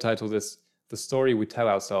going to subtitle this The Story We Tell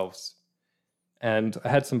Ourselves. And I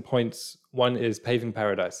had some points. One is paving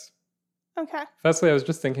paradise. Okay. Firstly, I was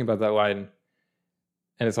just thinking about that line,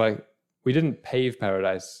 and it's like, we didn't pave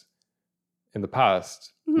paradise in the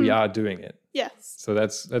past. We Mhm. are doing it. Yes. So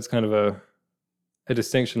that's kind of a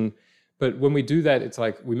distinction. But when we do that, it's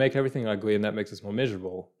like we make everything ugly, and that makes us more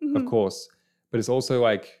miserable, of Mhm. course. But it's also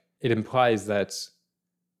like it implies that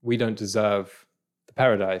we don't deserve the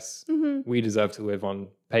paradise. Mm-hmm. We deserve to live on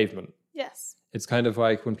pavement. Yes. It's kind of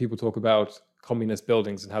like when people talk about communist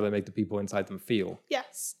buildings and how they make the people inside them feel.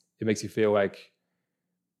 Yes. It makes you feel like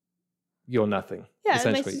you're nothing. Yeah, it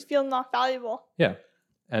essentially. makes you feel not valuable. Yeah.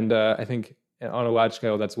 And I think on a large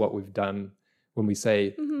scale, that's what we've done when we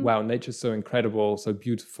say, Mhm. wow, nature's so incredible, so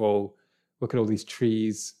beautiful. Look at all these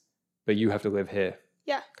trees, but you have to live here.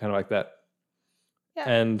 Yeah. Kind of like that. Yeah.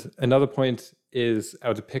 And another point is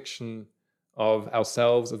our depiction of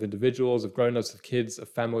ourselves, of individuals, of grown-ups, of kids, of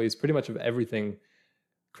families, pretty much of everything.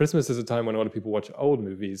 Christmas is a time when a lot of people watch old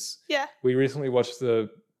movies. Yeah. We recently watched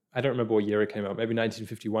I don't remember what year it came out, maybe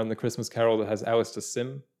 1951, The Christmas Carol that has Alistair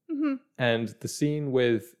Sim. Mm-hmm. And the scene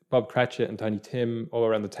with Bob Cratchit and Tiny Tim all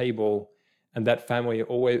around the table, and that family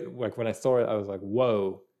always, like when I saw it, I was like,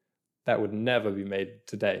 whoa, that would never be made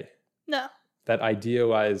today. No. That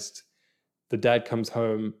idealized, the dad comes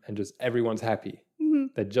home and just everyone's happy. Mm-hmm.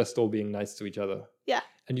 They're just all being nice to each other. Yeah.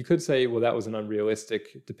 And you could say, well, that was an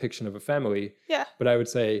unrealistic depiction of a family. Yeah. But I would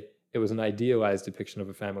say it was an idealized depiction of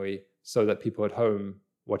a family so that people at home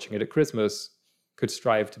watching it at Christmas could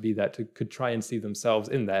strive to be that, could try and see themselves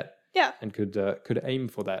in that. Yeah. And could aim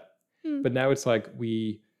for that. Mm. But now it's like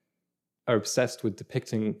we are obsessed with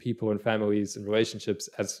depicting people and families and relationships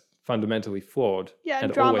as fundamentally flawed. Yeah, and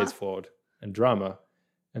and drama. always flawed, and drama.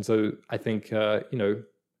 And so I think,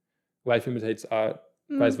 life imitates art,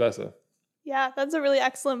 vice versa. Yeah, that's a really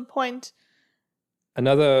excellent point.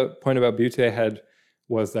 Another point about beauty I had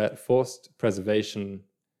was that forced preservation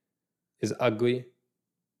is ugly.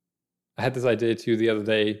 I had this idea too the other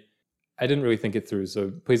day. I didn't really think it through,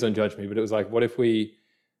 so please don't judge me, but it was like, what if we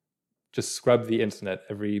just scrub the internet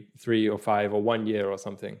every 3 or 5 or 1 year or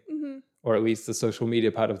something? Mm-hmm. Or at least the social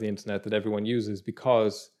media part of the internet that everyone uses,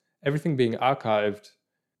 because everything being archived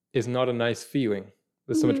is not a nice feeling.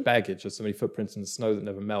 There's so much baggage, there's so many footprints in the snow that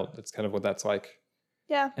never melt. That's kind of what that's like.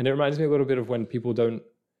 Yeah. And it reminds me a little bit of when people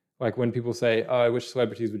when people say, oh, I wish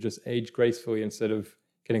celebrities would just age gracefully instead of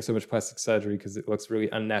getting so much plastic surgery because it looks really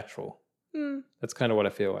unnatural. Mm. That's kind of what I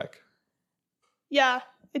feel like. Yeah,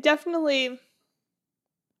 it definitely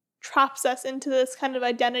traps us into this kind of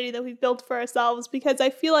identity that we've built for ourselves, because I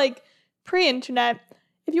feel like pre-internet,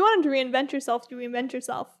 if you wanted to reinvent yourself, you reinvent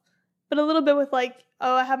yourself. But a little bit with like,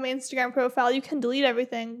 oh, I have my Instagram profile, you can delete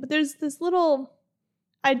everything. But there's this little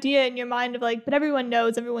idea in your mind of like, but everyone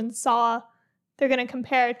knows, everyone saw, they're going to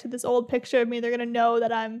compare it to this old picture of me. They're going to know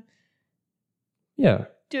that I'm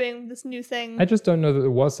doing this new thing. I just don't know that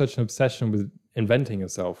there was such an obsession with inventing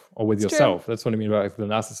yourself or with It's yourself. true. That's what I mean about like, the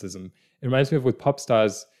narcissism. It reminds me of with pop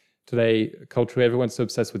stars today, culturally, everyone's so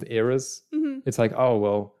obsessed with eras. Mm-hmm. It's like, oh,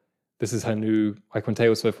 well, this is her new, like when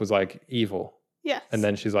Taylor Swift was like evil, Yes. and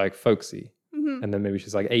then she's like folksy, Mm-hmm. and then maybe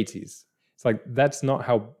she's like 80s. It's like, that's not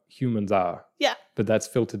how humans are. Yeah. But that's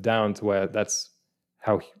filtered down to where that's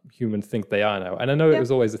how humans think they are now. And I know it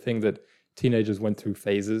was always a thing that teenagers went through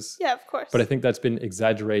phases. Yeah, of course. But I think that's been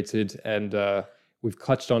exaggerated, and we've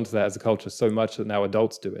clutched onto that as a culture so much that now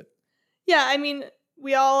adults do it. Yeah, I mean,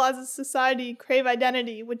 we all as a society crave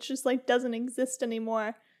identity, which just like doesn't exist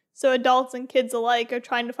anymore. So adults and kids alike are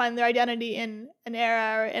trying to find their identity in an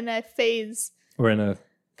era or in a phase. Or in a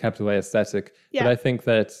capital A aesthetic. Yeah. But I think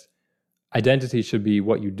that identity should be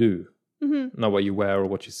what you do, Mm-hmm. not what you wear or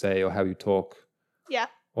what you say or how you talk Yeah,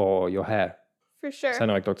 or your hair. for sure.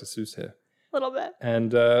 Sounding like Dr. Seuss here. little bit.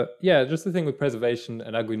 And just the thing with preservation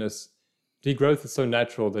and ugliness, degrowth is so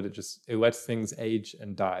natural that it lets things age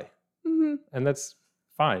and die. Mm-hmm. And that's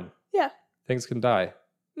fine. Yeah. Things can die.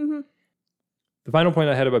 Mm-hmm. The final point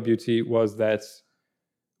I had about beauty was that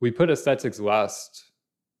we put aesthetics last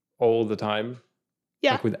all the time.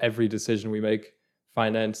 Yeah. Like with every decision we make,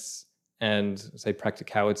 finance and say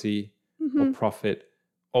practicality or profit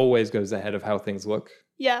always goes ahead of how things look.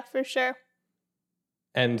 Yeah, for sure.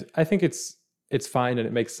 And I think it's fine and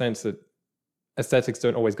it makes sense that aesthetics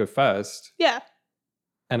don't always go first. Yeah.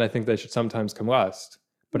 And I think they should sometimes come last.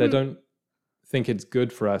 But I don't think it's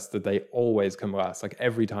good for us that they always come last. Like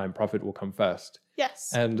every time profit will come first.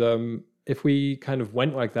 Yes. And if we kind of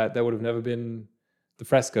went like that, there would have never been the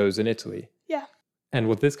frescoes in Italy. Yeah. And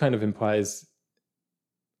what this kind of implies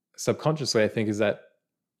subconsciously, I think, is that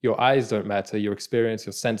your eyes don't matter, your experience,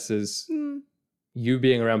 your senses, you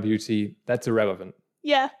being around beauty, that's irrelevant.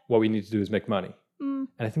 Yeah. What we need to do is make money. And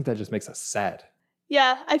I think that just makes us sad.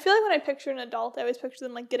 Yeah. I feel like when I picture an adult, I always picture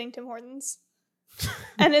them like getting Tim Hortons.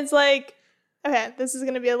 And it's like, okay, this is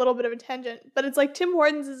going to be a little bit of a tangent, but it's like Tim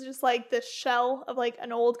Hortons is just like this shell of like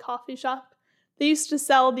an old coffee shop. They used to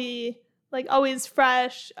sell the like always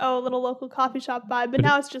fresh, little local coffee shop vibe, but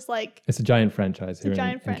now it's just like... It's a giant franchise here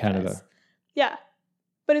in Canada. Yeah.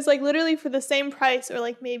 But it's like literally for the same price or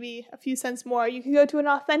like maybe a few cents more, you can go to an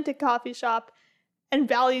authentic coffee shop and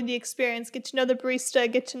value the experience, get to know the barista,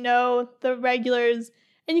 get to know the regulars.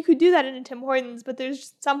 And you could do that in a Tim Hortons, but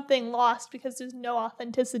there's something lost because there's no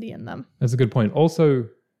authenticity in them. That's a good point. Also,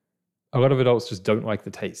 a lot of adults just don't like the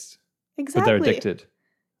taste. Exactly. But they're addicted.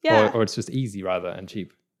 Yeah. Or it's just easy rather and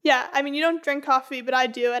cheap. Yeah. I mean, you don't drink coffee, but I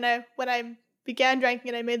do. And when I began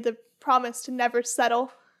drinking it, I made the promise to never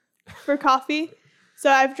settle for coffee. So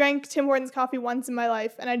I've drank Tim Hortons coffee once in my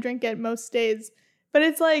life, and I drink it most days. But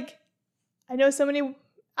it's like, I know so many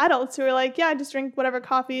adults who are like, yeah, just drink whatever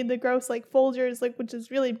coffee, the gross like Folgers, like, which is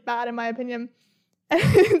really bad in my opinion. And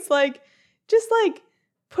it's like, just like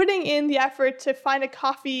putting in the effort to find a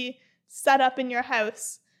coffee setup in your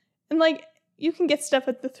house. And like, you can get stuff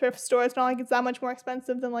at the thrift store. It's not like it's that much more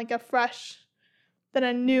expensive than like than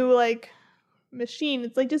a new like machine.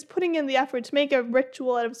 It's like just putting in the effort to make a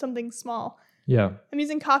ritual out of something small. Yeah. I'm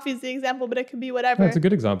using coffee as the example, but it could be whatever. That's a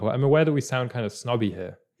good example. I'm aware that we sound kind of snobby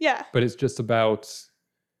here. Yeah. But it's just about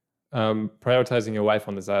prioritizing your life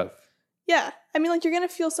on this earth. Yeah. I mean, like, you're going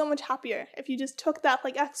to feel so much happier if you just took that,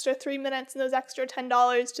 like, extra 3 minutes and those extra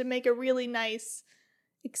 $10 to make a really nice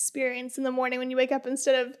experience in the morning when you wake up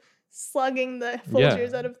instead of slugging the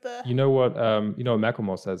Folgers out of the... You know what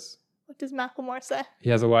Macklemore says? What does Macklemore say? He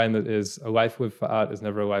has a line that is, a life lived for art is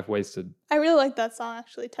never a life wasted. I really like that song,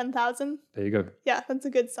 actually. 10,000. There you go. Yeah, that's a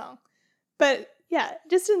good song. But, yeah,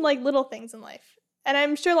 just in, like, little things in life. And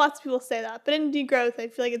I'm sure lots of people say that. But in degrowth, I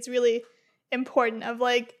feel like it's really important of,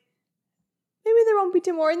 like, maybe there won't be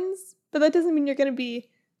Tim Hortons, but that doesn't mean you're going to be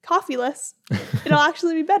coffeeless. It'll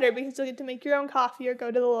actually be better because you'll get to make your own coffee or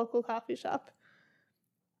go to the local coffee shop.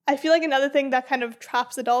 I feel like another thing that kind of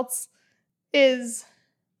traps adults is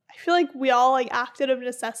I feel like we all like act out of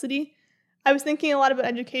necessity. I was thinking a lot about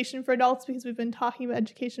education for adults because we've been talking about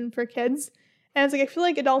education for kids. And it's like I feel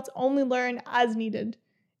like adults only learn as needed.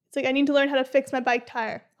 It's like I need to learn how to fix my bike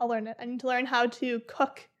tire. I'll learn it. I need to learn how to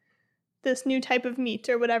cook this new type of meat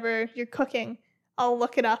or whatever you're cooking. I'll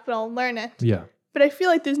look it up and I'll learn it. Yeah. But I feel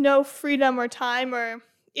like there's no freedom or time or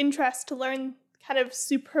interest to learn kind of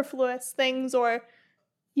superfluous things or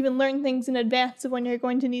even learn things in advance of when you're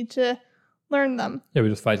going to need to learn them. Yeah, we're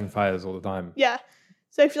just fighting fires all the time. Yeah.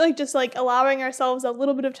 So I feel like just like allowing ourselves a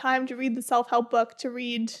little bit of time to read the self-help book, to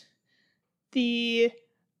read the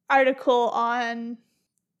article on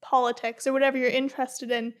politics or whatever you're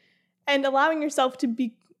interested in, and allowing yourself to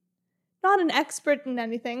be not an expert in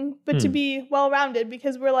anything, but to be well-rounded,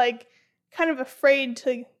 because we're like kind of afraid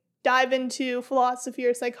to dive into philosophy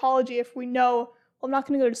or psychology if we know, well, I'm not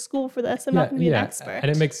going to go to school for this. I'm not going to be an expert.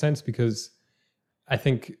 And it makes sense because I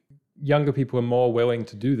think younger people are more willing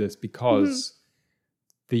to do this because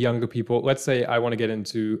the younger people, let's say I want to get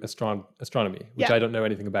into astronomy, which I don't know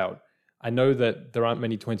anything about. I know that there aren't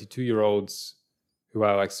many 22-year-olds who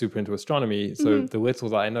are like super into astronomy. So the little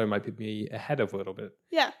that I know might put me ahead of a little bit.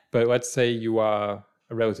 Yeah. But let's say you are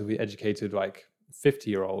a relatively educated, like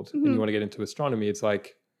 50-year-old and you want to get into astronomy. It's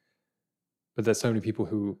like, but there's so many people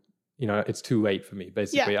who, you know, it's too late for me,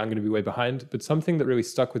 basically. I'm going to be way behind. But something that really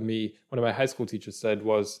stuck with me, one of my high school teachers said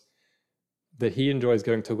was that he enjoys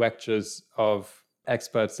going to lectures of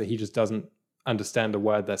experts that he just doesn't understand a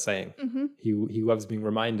word they're saying. He loves being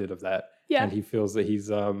reminded of that. Yeah. And he feels that he's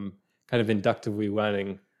kind of inductively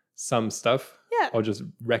learning some stuff or just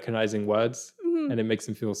recognizing words. and it makes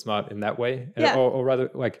them feel smart in that way. Yeah. Or rather,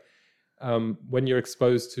 like when you're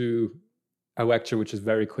exposed to a lecture which is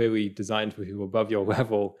very clearly designed for people above your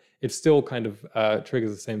level, it still kind of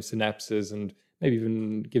triggers the same synapses and maybe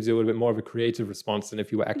even gives you a little bit more of a creative response than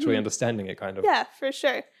if you were actually understanding it, kind of. Yeah, for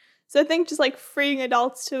sure. So I think just like freeing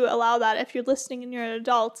adults to allow that. If you're listening and you're an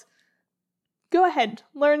adult, go ahead,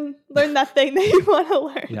 learn that thing that you want to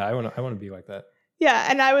learn. Yeah, I want to be like that. Yeah,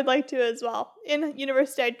 and I would like to as well. In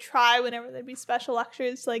university, I'd try whenever there'd be special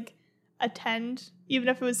lectures, like attend, even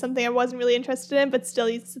if it was something I wasn't really interested in, but still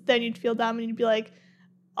you'd sit there and you'd feel dumb and you'd be like,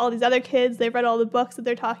 all these other kids, they've read all the books that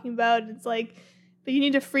they're talking about. And it's like, but you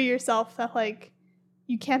need to free yourself that like,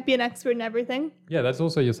 you can't be an expert in everything. Yeah, that's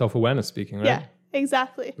also your self-awareness speaking, right? Yeah,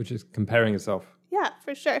 exactly. Which is comparing yourself. Yeah,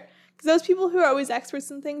 for sure. Because those people who are always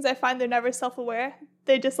experts in things, I find they're never self-aware.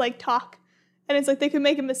 They just like talk. And it's like they could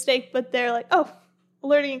make a mistake, but they're like, oh, a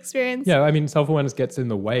learning experience. Yeah, I mean, self-awareness gets in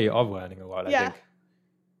the way of learning a lot, I think.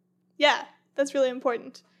 Yeah, that's really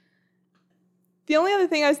important. The only other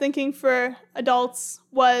thing I was thinking for adults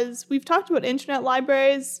was we've talked about internet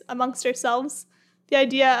libraries amongst ourselves. The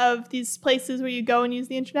idea of these places where you go and use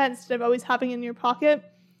the internet instead of always having it in your pocket.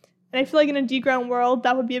 And I feel like in a degrown world,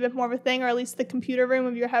 that would be a bit more of a thing, or at least the computer room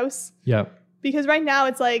of your house. Yeah. Because right now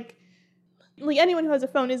it's like anyone who has a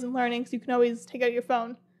phone isn't learning, so you can always take out your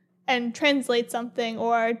phone and translate something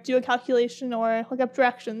or do a calculation or look up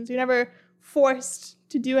directions. You're never forced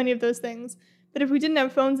to do any of those things. But if we didn't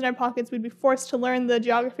have phones in our pockets, we'd be forced to learn the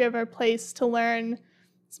geography of our place, to learn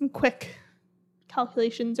some quick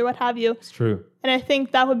calculations or what have you. It's true. And I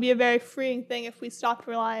think that would be a very freeing thing if we stopped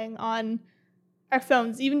relying on our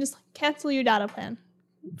phones. Even just cancel your data plan.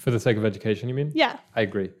 For the sake of education, you mean? Yeah. I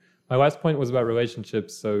agree. My last point was about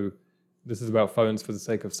relationships, so this is about phones for the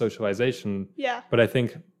sake of socialization. Yeah. But I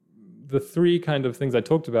think the three kind of things I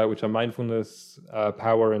talked about, which are mindfulness,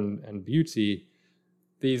 power, and beauty,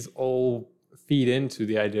 these all feed into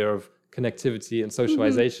the idea of connectivity and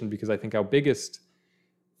socialization, because I think our biggest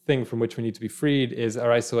thing from which we need to be freed is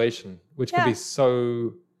our isolation, which can be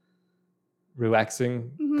so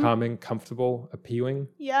relaxing, calming, comfortable, appealing.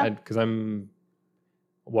 Yeah. Because I'm,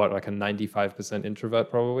 like a 95% introvert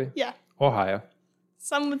probably? Yeah. Or higher.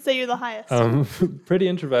 Some would say you're the highest. Pretty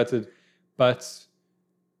introverted, but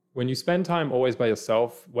when you spend time always by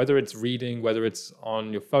yourself, whether it's reading, whether it's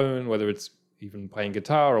on your phone, whether it's even playing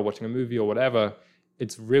guitar or watching a movie or whatever,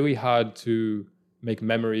 it's really hard to make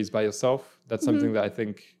memories by yourself. That's something that I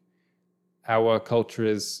think our culture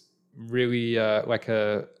is really like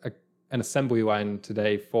an assembly line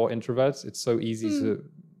today for introverts. It's so easy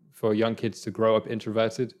for young kids to grow up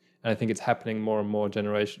introverted, and I think it's happening more and more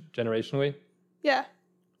generationally. Yeah.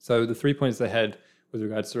 So the 3 points they had with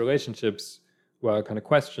regards to relationships were kind of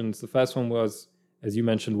questions. The first one was, as you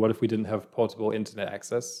mentioned, what if we didn't have portable internet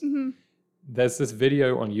access? There's this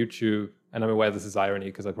video on YouTube, and I'm aware this is irony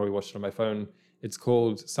because I probably watched it on my phone. It's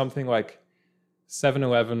called something like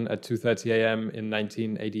 7-Eleven at 2:30 a.m. in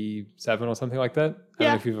 1987 or something like that. I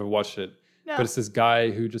don't know if you've ever watched it. No. But it's this guy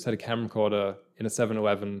who just had a camcorder in a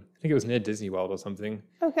 7-Eleven. I think it was near Disney World or something.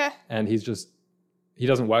 Okay. And he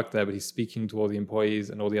doesn't work there, but he's speaking to all the employees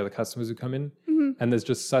and all the other customers who come in. And there's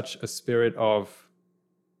just such a spirit of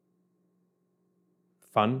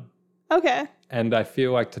fun. Okay. And I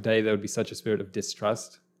feel like today there would be such a spirit of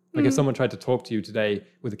distrust. Like if someone tried to talk to you today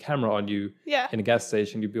with a camera on you in a gas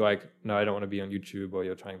station, you'd be like, no, I don't want to be on YouTube, or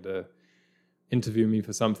you're trying to interview me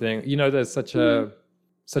for something. You know, there's such a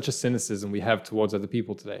cynicism we have towards other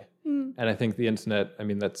people today. And I think the internet, I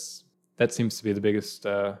mean, that seems to be the biggest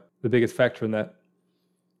factor in that.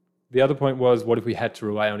 The other point was, what if we had to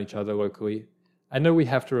rely on each other locally? I know we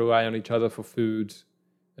have to rely on each other for food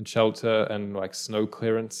and shelter and like snow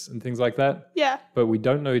clearance and things like that. Yeah. But we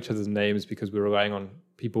don't know each other's names because we're relying on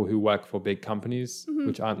people who work for big companies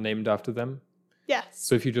which aren't named after them. Yes.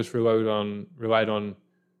 So if you just relied on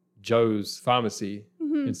Joe's Pharmacy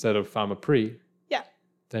instead of Pharmaprix,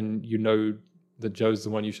 then you know that Joe's the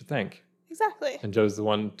one you should thank. Exactly. And Joe's the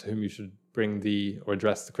one to whom you should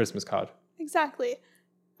address the Christmas card. Exactly.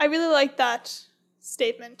 I really like that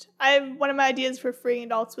statement. One of my ideas for freeing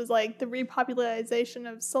adults was like the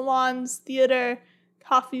repopularization of salons, theater,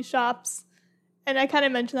 coffee shops, and I kind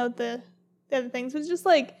of mentioned that with the other things. But it's just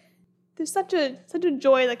like there's such a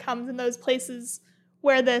joy that comes in those places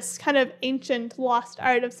where this kind of ancient lost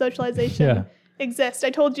art of socialization exists. I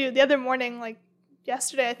told you the other morning, like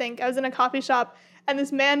yesterday, I think I was in a coffee shop and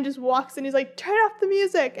this man just walks and he's like, "Turn off the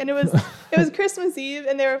music!" And it was Christmas Eve,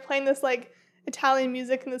 and they were playing this like Italian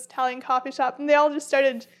music in this Italian coffee shop, and they all just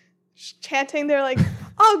started chanting. They're like,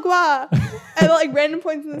 "Agua!" at like random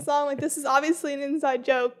points in the song. Like, this is obviously an inside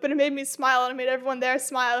joke, but it made me smile, and it made everyone there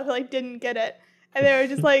smile who like didn't get it. And they were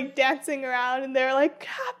just like dancing around and they were like,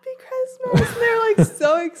 Happy Christmas. And they were like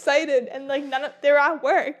so excited. And like they were at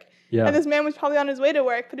work. Yeah. And this man was probably on his way to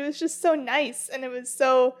work, but it was just so nice and it was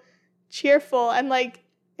so cheerful and like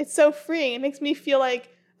it's so freeing. It makes me feel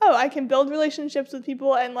like, oh, I can build relationships with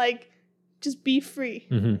people and like just be free.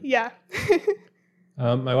 Mm-hmm. Yeah.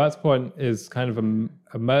 My last point is kind of a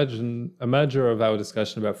merger of our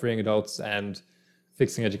discussion about freeing adults and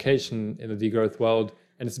fixing education in the degrowth world.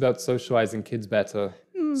 And it's about socializing kids better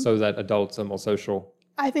so that adults are more social.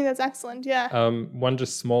 I think that's excellent. Yeah. One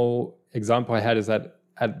just small example I had is that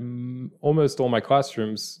at almost all my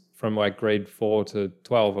classrooms from like grade 4 to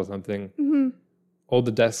 12 or something, all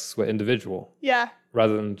the desks were individual. Yeah.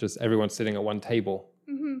 Rather than just everyone sitting at one table.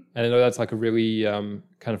 Mm-hmm. And I know that's like a really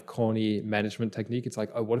kind of corny management technique. It's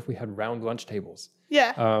like, oh, what if we had round lunch tables?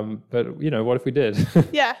 Yeah. But, you know, what if we did?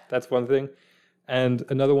 Yeah. That's one thing. And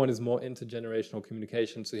another one is more intergenerational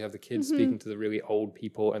communication. So you have the kids speaking to the really old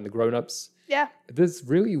people and the grown-ups. Yeah. There's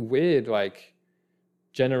really weird, like,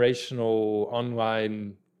 generational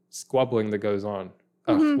online squabbling that goes on.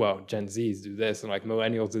 Oh, well, Gen Zs do this and, like,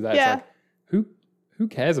 millennials do that. Yeah. It's like, who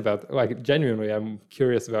cares about that? Like, genuinely, I'm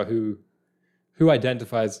curious about who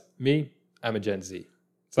identifies me. I'm a Gen Z.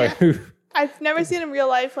 It's like, who? I've never seen in real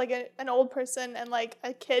life, like, an old person and, like,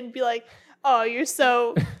 a kid be like, oh, you're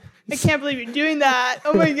so... I can't believe you're doing that.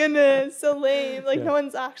 Oh my goodness, so lame. Like, no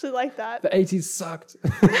one's actually like that. The 80s sucked.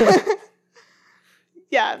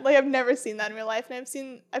 Yeah, like, I've never seen that in real life. And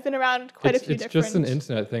I've been around quite a few different... It's just an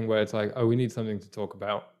internet thing where it's like, oh, we need something to talk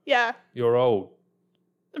about. Yeah. You're old.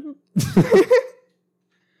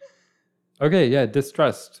 Okay, yeah,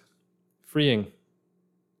 distrust. Freeing.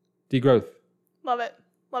 Degrowth. Love it.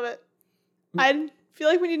 Love it. I feel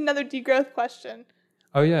like we need another degrowth question.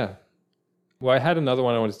 Oh, yeah. Well, I had another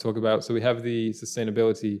one I wanted to talk about. So we have the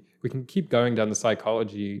sustainability. We can keep going down the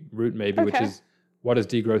psychology route maybe, which is what does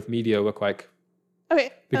degrowth media look like?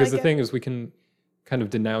 Okay. Because the thing is we can kind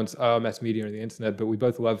of denounce mass media and the internet, but we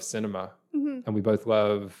both love cinema and we both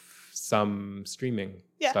love some streaming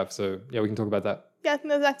stuff. So yeah, we can talk about that. Yeah, I think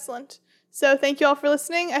that's excellent. So thank you all for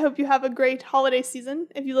listening. I hope you have a great holiday season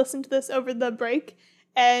if you listen to this over the break.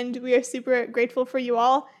 And we are super grateful for you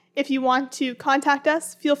all. If you want to contact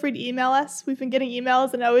us, feel free to email us. We've been getting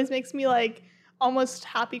emails and it always makes me like almost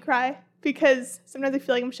happy cry because sometimes I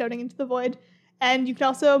feel like I'm shouting into the void. And you can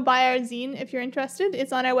also buy our zine if you're interested.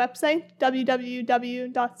 It's on our website,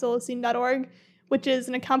 www.solacene.org, which is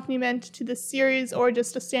an accompaniment to this series or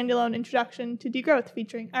just a standalone introduction to degrowth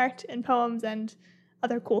featuring art and poems and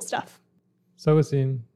other cool stuff. Solacene.